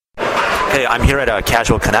Hey, I'm here at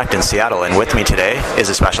Casual Connect in Seattle, and with me today is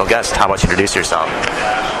a special guest. How about you introduce yourself?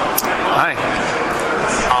 Hi.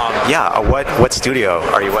 What studio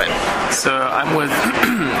are you with? So I'm with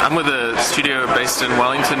I'm with a studio based in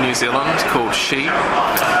Wellington, New Zealand called She.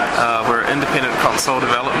 We're an independent console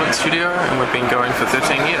development studio, and we've been going for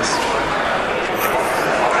 13 years.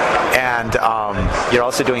 And you're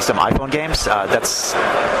also doing some iPhone games.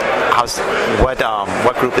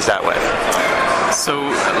 What group is that with? So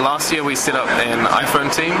last year we set up an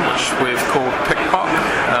iPhone team, which we've called Pickpock.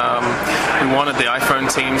 We wanted the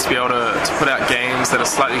iPhone team to be able to put out games that are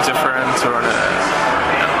slightly different or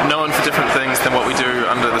known for different things than what we do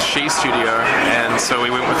under the She studio, and so we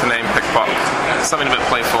went with the name Pickpock, something a bit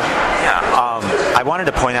playful. Yeah. I wanted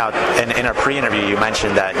to point out, in our pre-interview you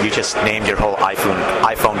mentioned that you just named your whole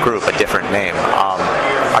iPhone group a different name.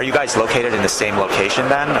 Are you guys located in the same location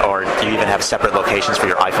then, or do you even have separate locations for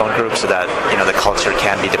your iPhone group so that the culture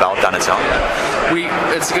can be developed on its own?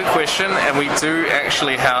 It's a good question, and we do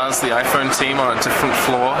actually house the iPhone team on a different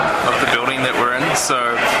floor of the building that we're in. So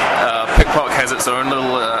Pickpock has its own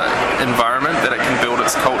little environment that it can build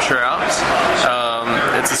its culture out.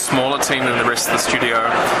 It's a smaller team than the rest of the studio,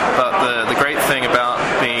 but the great thing about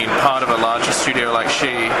being part of a larger studio like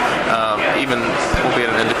She, even albeit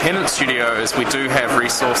an independent studio, is we do have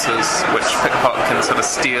resources which Pickpock can sort of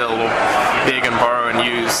steal or beg and borrow and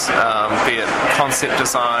use, be it concept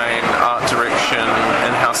design, art direction,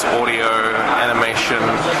 in-house audio, animation,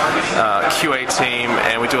 QA team,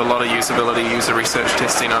 and we do a lot of usability, user research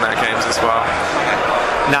testing on our games as well.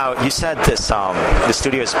 Now, you said the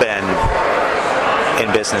studio's been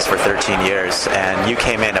in business for 13 years, and you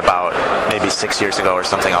came in about maybe 6 years ago or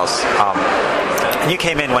something else. You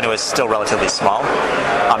came in when it was still relatively small.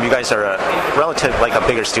 You guys are a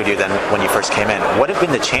bigger studio than when you first came in. What have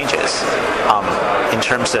been the changes in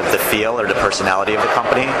terms of the feel or the personality of the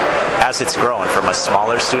company as it's grown from a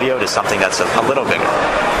smaller studio to something that's a little bigger?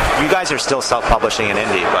 You guys are still self-publishing in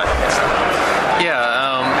indie, but...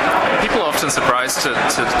 People are often surprised to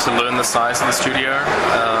learn the size of the studio.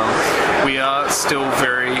 We are still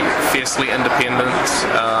very fiercely independent.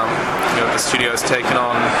 The studio has taken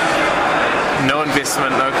on no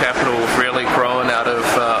investment, no capital, really grown out of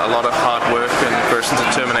a lot of hard work and personal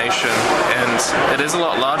determination. And it is a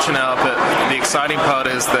lot larger now, but the exciting part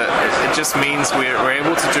is that it just means we're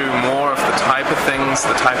able to do more of the type of things,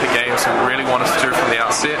 the type of games we really wanted to do from the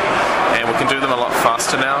outset, and we can do them a lot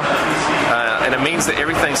faster now. And it means that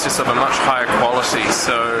everything's just of a much higher quality.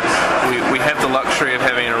 So we have the luxury of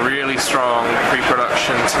having a really strong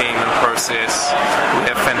pre-production team and process.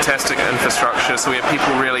 We have fantastic infrastructure, so we have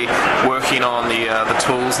people really working on the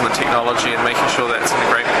tools and the technology and making sure that's in a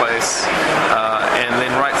great place. And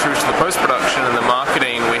then right through to the post-production and the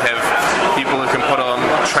marketing, we have people who can put on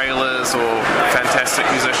trailers or fantastic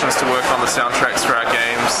musicians to work on the soundtracks for our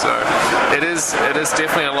games. So it is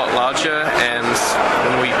definitely a lot larger, and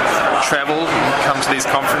when we travel and come to these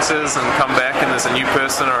conferences and come back and there's a new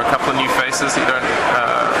person or a couple of new faces you don't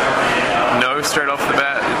know straight off the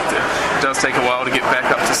bat, it does take a while to get back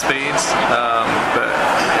up to speed, but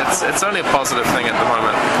it's only a positive thing at the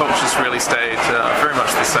moment. The culture's really stayed very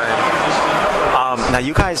much the same. Now,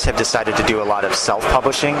 you guys have decided to do a lot of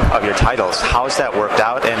self-publishing of your titles. How has that worked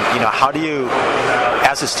out? And how do you,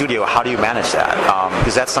 as a studio, how do you manage that?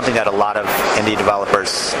 Because that's something that a lot of indie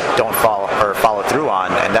developers don't follow through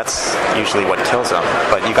on, and that's usually what kills them.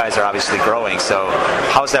 But you guys are obviously growing, so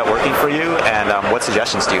how's that working for you? And what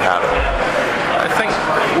suggestions do you have? I think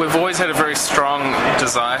we've always had a very strong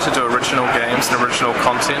desire to do original games and original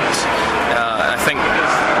content. I think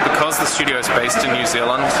because the studio is based in New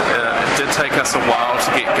Zealand, it did take us a while to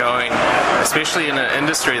get going, especially in an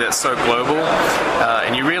industry that's so global.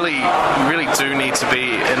 And you really do need to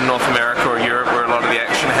be in North America or Europe where a lot of the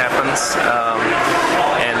action happens.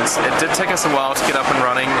 And it did take us a while to get up and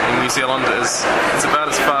running. And New Zealand is about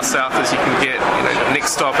as far south as you can get.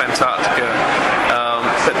 Next stop Antarctica.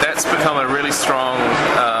 But that's become a really strong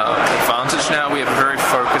advantage now. We have a very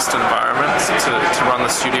focused environment to run the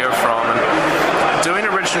studio from. And doing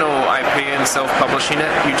original IP and self-publishing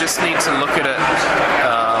it, you just need to look at it.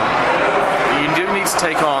 You do need to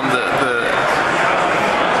take on the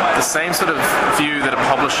same sort of view that a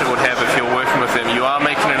publisher would have if you're working with them. You are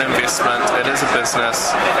making an investment. It is a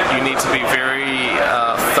business. You need to be very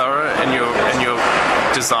thorough in your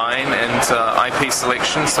design and IP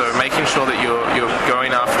selection. So making sure that you're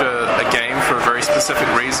going after a game for a very specific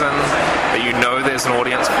reason, that you know there's an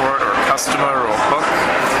audience for it, or a customer, or a hook.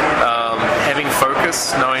 Having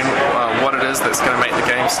focus, knowing what it is that's going to make the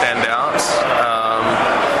game stand out.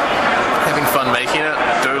 Having fun making it,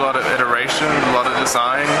 do a lot of iteration, a lot of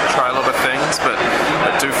design, try a lot of things, but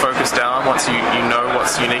do focus down down once you know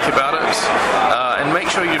what's unique about it. And make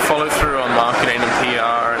sure you follow through on marketing and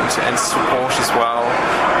PR and support as well.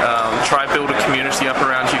 Try build a community up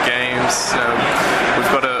around your games.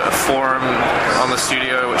 We've got a forum on the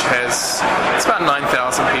studio which it's about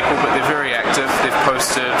 9,000 people, but they're very active. They've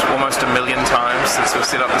posted almost 1 million times since we've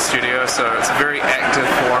set up the studio, so it's a very active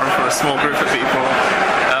forum for a small group of people.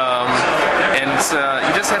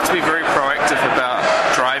 You just have to be very proactive about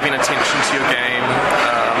driving attention to your game.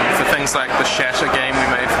 For things like the Shatter game we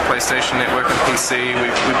made for PlayStation Network and PC,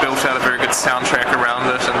 we built out a very good soundtrack around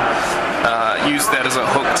it and used that as a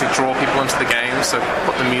hook to draw people into the game. So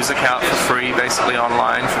put the music out for free, basically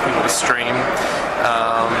online for people to stream.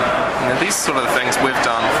 These sort of things we've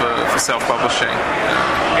done for self-publishing.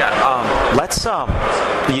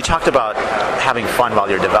 You talked about having fun while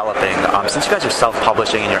you're developing. Since you guys are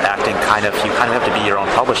self-publishing and you're acting you kind of have to be your own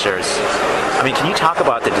publishers. I mean, can you talk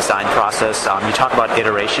about the design process? You talk about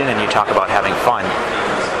iteration and you talk about having fun.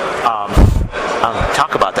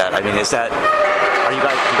 Talk about that. I mean, you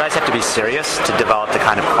guys have to be serious to develop the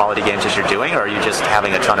kind of quality games that you're doing, or are you just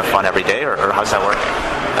having a ton of fun every day, or how does that work?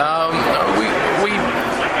 We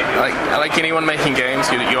like anyone making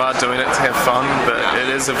games, you are doing it to have fun, but it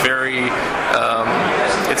is a very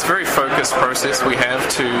focused process we have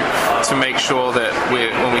to make sure that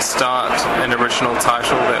when we start an original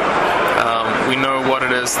title that we know what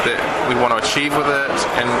it is that we want to achieve with it,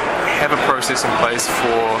 and have a process in place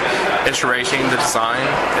for iterating the design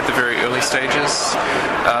at the very early stages.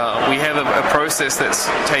 We have a process that's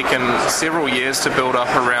taken several years to build up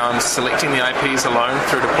around selecting the IPs alone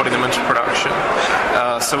through to putting them into production.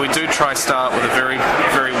 So we do try start with a very,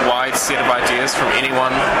 very wide set of ideas from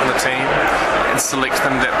anyone on the team and select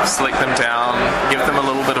them down, give them a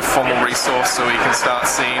little bit of formal resource so we can start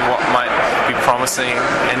seeing what might be promising,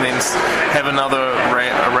 and then have another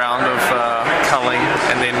round of culling,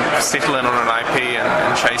 and then settle in on an IP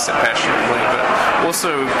and chase it passionately, but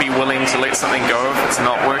also be willing to let something go if it's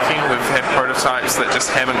not working. We've had prototypes that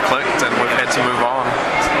just haven't clicked and we've had to move on.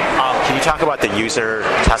 Can you talk about the user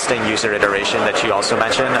testing, user iteration that you also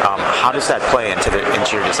mentioned? How does that play into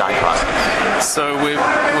your design process? So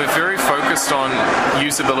we're very focused on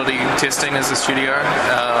usability testing as a studio.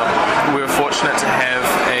 We were fortunate to have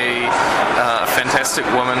a fantastic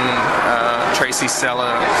woman, Tracy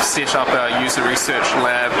Seller, set up our user research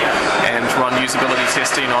lab and run usability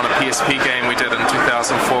testing on a PSP game we did in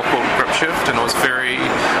 2004 called Gripshift, and it was a very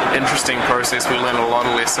interesting process. We learned a lot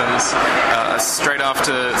of lessons. Straight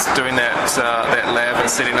after doing that lab and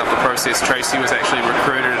setting up the process, Tracy was actually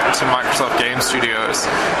recruited to Microsoft Game Studios.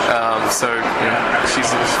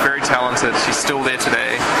 She's very talented. She's still there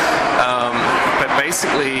today. But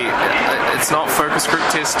basically, it's not focus group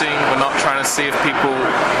testing. We're not trying to see if people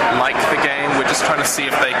like the game. We're just trying to see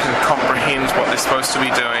if they can comprehend what they're supposed to be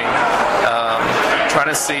doing. Trying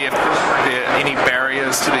to see if there are any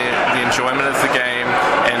barriers to the enjoyment of the game,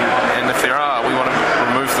 and if there are, we want to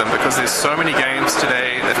remove them, because there's so many games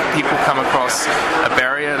today that people come across a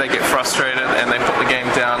barrier, they get frustrated, and they put the game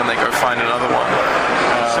down and they go find another one.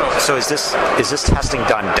 So is this testing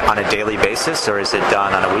done on a daily basis, or is it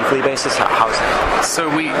done on a weekly basis? How is it? So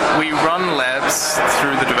we run labs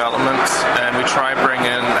through the development, and we try bring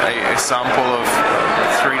in a sample of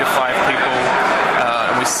 3 to 5 people,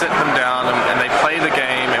 and we sit them down and they play the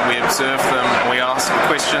game, and we observe them, and we ask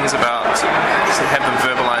questions to have them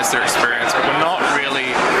verbalize their experience, but we're not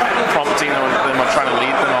really prompting them or trying to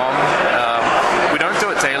lead them on. We don't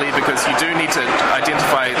do it daily because you do need to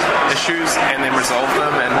identify issues and then resolve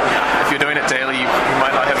them, and if you're doing it daily, you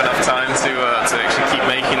might not have enough time to actually keep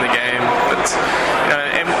making the game. But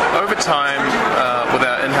and over time, with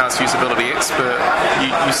our in-house usability expert,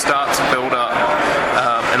 you start to build up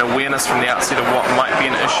an awareness from the outset of what might be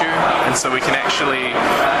an issue, and so we can actually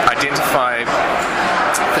identify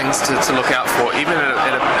things to look out for, even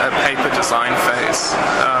at a paper design phase.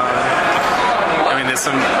 There's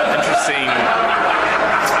some interesting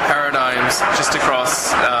paradigms just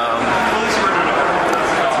across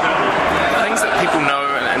things that people know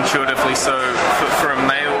intuitively. So for a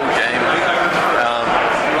male game,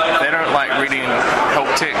 they don't like reading help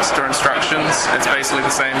text or instructions. It's basically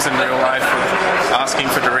the same as in real life with asking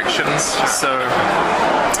for directions. So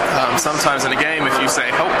sometimes in a game, if you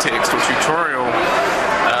say help text or tutorial,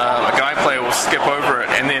 a guy player will skip over it,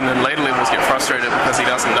 and then in later levels get frustrated because he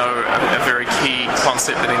doesn't know a very key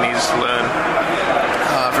concept that he needs to learn.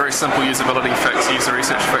 Very simple usability fix, user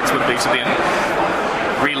research fix would be to then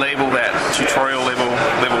relabel that tutorial level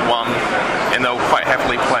 1, and they'll quite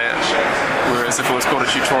happily play it. Whereas if it was called a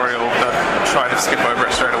tutorial, they'd try to skip over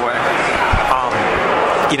it straight away.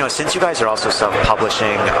 Since you guys are also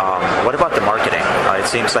self-publishing, what about the marketing? It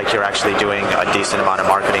seems like you're actually doing a decent amount of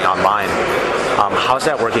marketing online. How's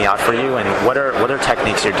that working out for you, and what are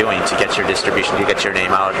techniques you're doing to get your distribution, to get your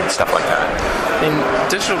name out and stuff like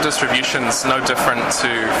that? Digital distribution is no different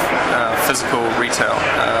to physical retail.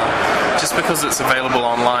 Just because it's available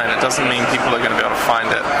online, it doesn't mean people are going to be able to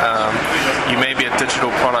find it. You may be a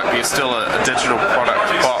digital product, but you're still a digital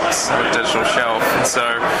product box on a digital shelf. And so,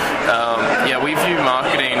 we view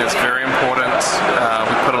marketing as very important.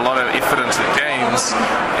 We put a lot of effort into the games,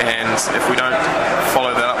 and if we don't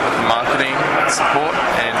follow that up with marketing support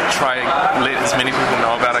and try to let as many people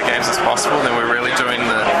know about our games as possible, then we're really doing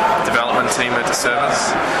the development team a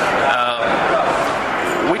disservice.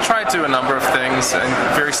 We try to do a number of things, and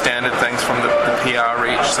very standard things from the PR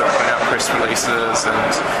reach, so putting out press releases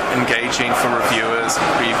and engaging for reviewers and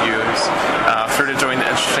previews, through to doing the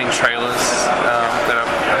interesting trailers that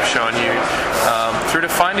I've shown you, through to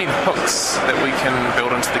finding hooks that we can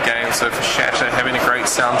build into the game. So for Shatter, having a great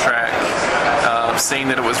soundtrack, seeing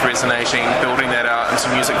that it was resonating, building that out into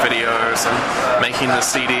music videos and making the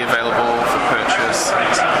CD available for purchase.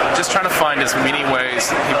 And just trying to find as many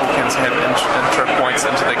ways that people can have intro points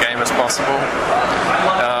into the game as possible.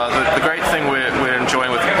 The great thing we're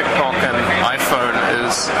enjoying with Pickpock and iPhone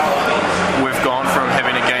is we've gone from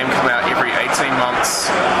having a game come out every 18 months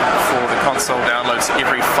for the console downloads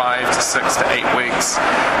every 5 to 6 to 8 weeks,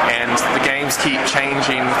 and the games keep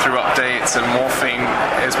changing through updates and morphing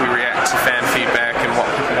as we react to fan feedback and what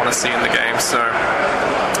people want to see in the game. So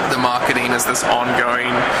the marketing is this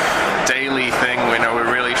ongoing daily thing.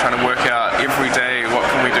 We're really trying to work out every day what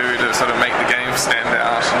can we do to sort of make the game stand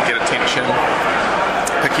out and get attention,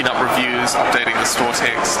 picking up reviews, updating the store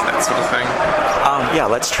text, that sort of thing.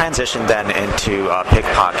 Let's transition then into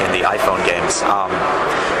Pickpock and the iPhone games.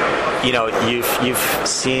 You've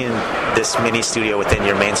seen this mini studio within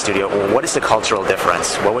your main studio. What is the cultural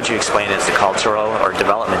difference? What would you explain as the cultural or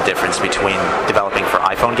development difference between developing for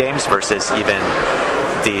iPhone games versus even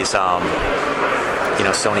these,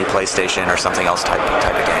 Sony PlayStation or something else type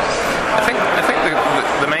of game? I think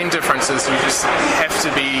the main difference is you just have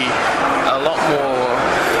to be a lot more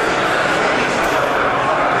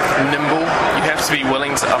nimble. You have to be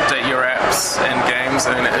willing to update your apps and games.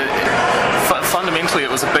 I mean, fundamentally,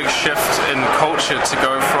 it was a big shift in culture to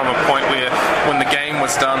go from a point where when the game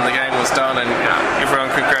was done, and everyone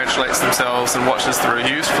congratulates themselves and watches the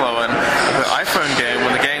reviews flow in. The iPhone game,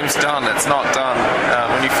 when the game's done, it's not done.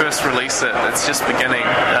 When you first release it, it's just beginning.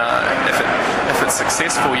 If it's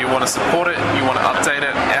successful, you want to support it, you want to update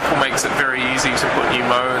it. Apple makes it very easy to put new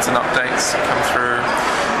modes and updates come through.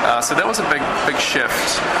 So that was a big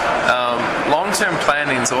shift. Long-term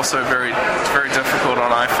planning is also very, very difficult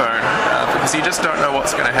on iPhone because you just don't know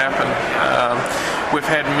what's going to happen. We've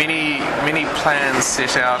had many plans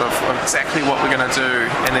set out of exactly what we're going to do,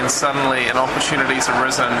 and then suddenly an opportunity's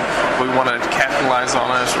arisen. We want to capitalize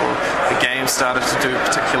on it, or the game started to do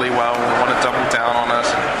particularly well, and we want to double down on it.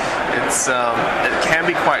 It can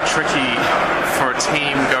be quite tricky for a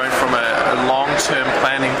team going from a long-term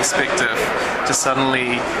planning perspective to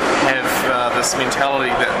suddenly have this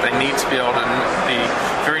mentality that they need to be able to be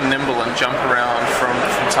very nimble and jump around from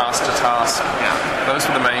task to task. Those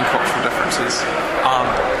are the main cultural differences.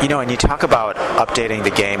 And you talk about updating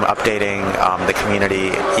the game, updating the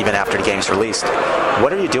community even after the game's released.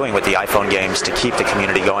 What are you doing with the iPhone games to keep the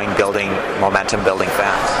community going, building momentum, building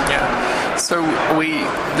fans? Yeah. So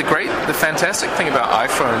the fantastic thing about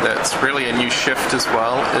iPhone that's really a new shift as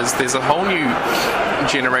well is there's a whole new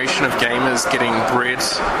generation of gamers getting bred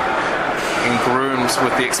and groomed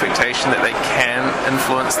with the expectation that they can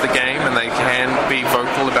influence the game and they can be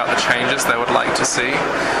vocal about the changes they would like to see.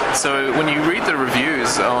 So when you read the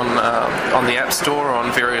reviews on the App Store or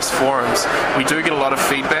on various forums, we do get a lot of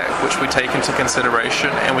feedback which we take into consideration,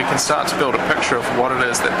 and we can start to build a picture of what it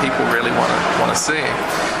is that people really want to see.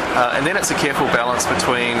 And then it's a careful balance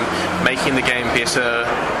between making the game better,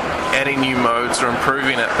 adding new modes or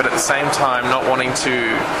improving it, but at the same time not wanting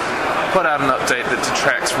to put out an update that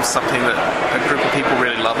detracts from something that a group of people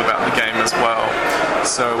really love about the game as well.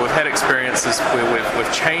 So we've had experiences where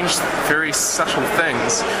we've changed very subtle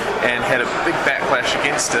things and had a big backlash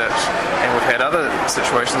against it, and we've had other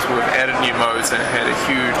situations where we've added new modes and had a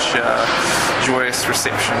huge joyous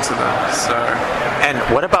reception to them. And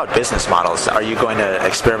what about business models? Are you going to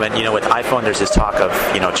experiment? With iPhone there's this talk of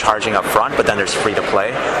charging up front, but then there's free to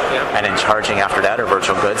play, and then charging after that, or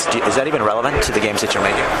virtual goods. Is that even relevant to the games that you're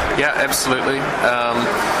making? Yeah, absolutely.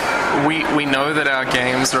 we know that our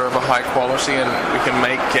games are of a high quality and we can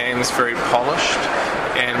make games very polished.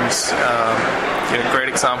 And a great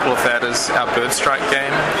example of that is our Bird Strike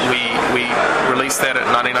game. We released that at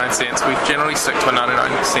 99 cents. We generally stick to a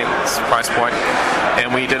 99 cents price point.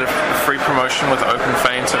 And we did a free promotion with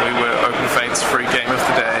OpenFaint, and we were OpenFaint's free game of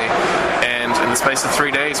the day. And in the space of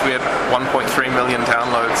 3 days, we had 1.3 million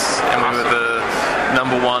downloads, and we were the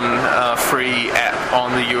 #1 free app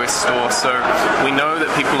on the US store. So we know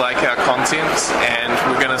that people like our content, and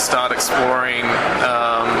we're going to start exploring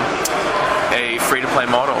a free-to-play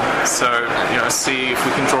model. So, see if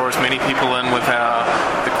we can draw as many people in with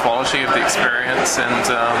the quality of the experience, and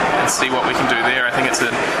see what we can do there. I think it's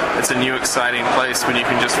a new, exciting place when you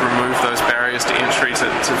can just remove those barriers to entry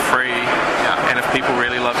to free. And if people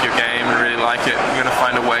really love your game and really like it, you're going to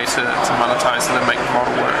find a way to monetize it and make the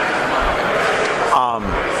model work.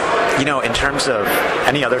 In terms of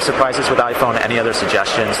any other surprises with iPhone, any other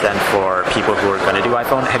suggestions then for people who are going to do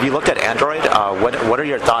iPhone? Have you looked at Android? What are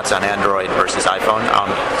your thoughts on Android versus iPhone?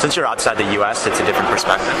 Since you're outside the US, it's a different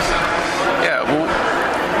perspective. Yeah, well,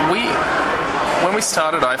 when we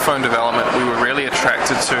started iPhone development, we were really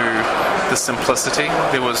attracted to the simplicity.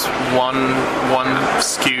 There was one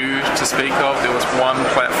SKU to speak of. There was one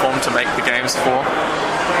platform to make the games for.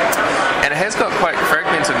 And it has got quite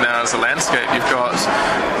fragmented now as a landscape. You've got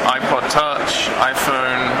iPod Touch,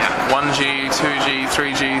 iPhone 1G, 2G,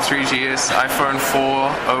 3G, 3GS, iPhone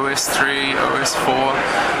 4, OS 3, OS 4.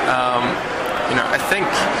 I think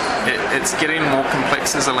it's getting more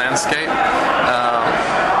complex as a landscape.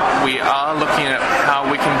 We are looking at how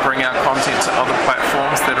we can bring our content to other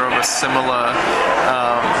platforms that are of a similar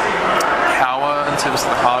power in terms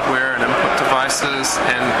of the hardware and input devices,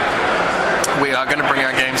 and we are going to bring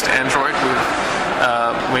our games to Android.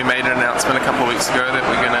 We made an announcement a couple of weeks ago that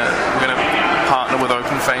we're going to partner with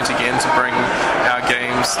OpenFaint again to bring our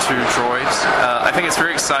games to Droid. I think it's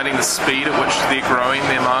very exciting the speed at which they're growing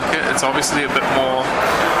their market. It's obviously a bit more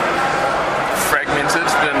fragmented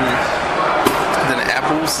than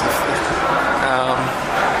Apple's,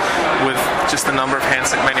 with just the number of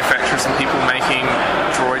handset manufacturers and people making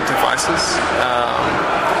Droid devices.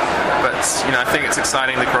 But I think it's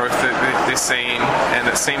exciting the growth that they're seeing, and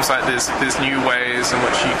it seems like there's new ways in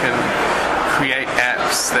which you can create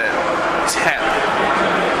apps that tap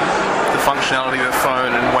the functionality of the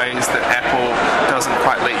phone in ways that Apple doesn't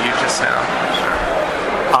quite let you just now.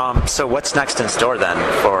 So what's next in store then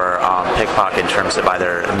for Pickpock in terms of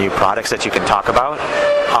either new products that you can talk about,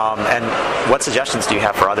 and what suggestions do you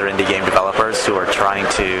have for other indie game developers who are trying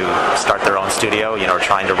to start their own studio, or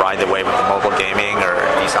trying to ride the wave of the mobile gaming or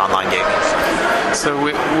these online gaming? So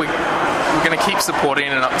we're going to keep supporting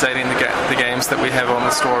and updating the games that we have on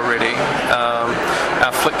the store already.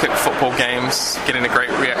 Our Flipkick football game's getting a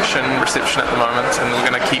great reception at the moment, and we're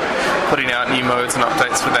going to keep putting out new modes and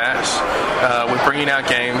updates for that. We're bringing our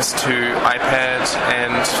games to iPad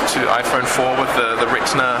and to iPhone 4 with the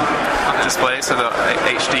Retina display, so the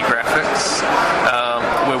HD graphics.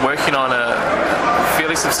 We're working on a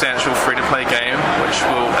fairly substantial free-to-play game, which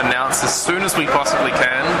we'll announce as soon as we possibly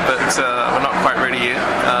can, but we're not quite ready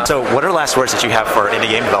yet. So what are last words that you have for indie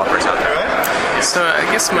game developers out there? So I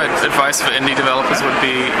guess my advice for indie developers would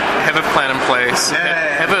be have a plan in place,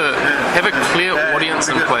 have a clear audience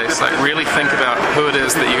in place, like really think about who it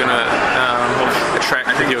is that you're going to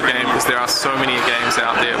attract with your game, because there are so many games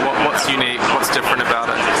out there. What's unique, what's different about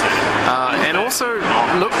it, and also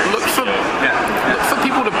look for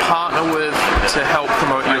people to partner with to help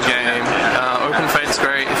promote your game. OpenFaint's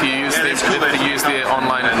great. If you use their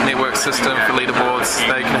online network system for leaderboards,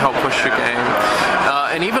 they can help push your game.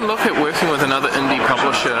 And even look at working with another indie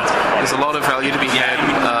publisher. There's a lot of value to be had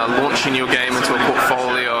launching your game into a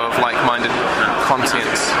portfolio of like-minded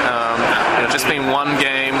content. Just being one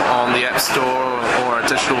game on the App Store or a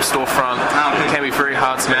digital storefront can be very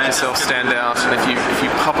hard to make yourself stand out. And if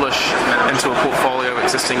you publish into a portfolio of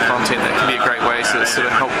existing content, that can be a great way to sort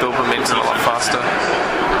of help build momentum a lot faster.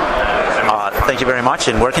 Thank you very much.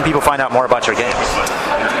 And where can people find out more about your games?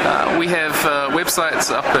 We have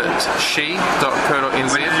websites up at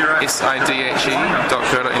sidhe.co.nz,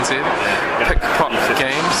 sidhe.co.nz,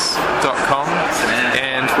 pickpockgames.com,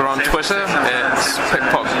 and we're on Twitter at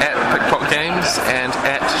pickpockgames and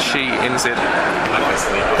at ShiNZ.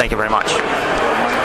 Thank you very much.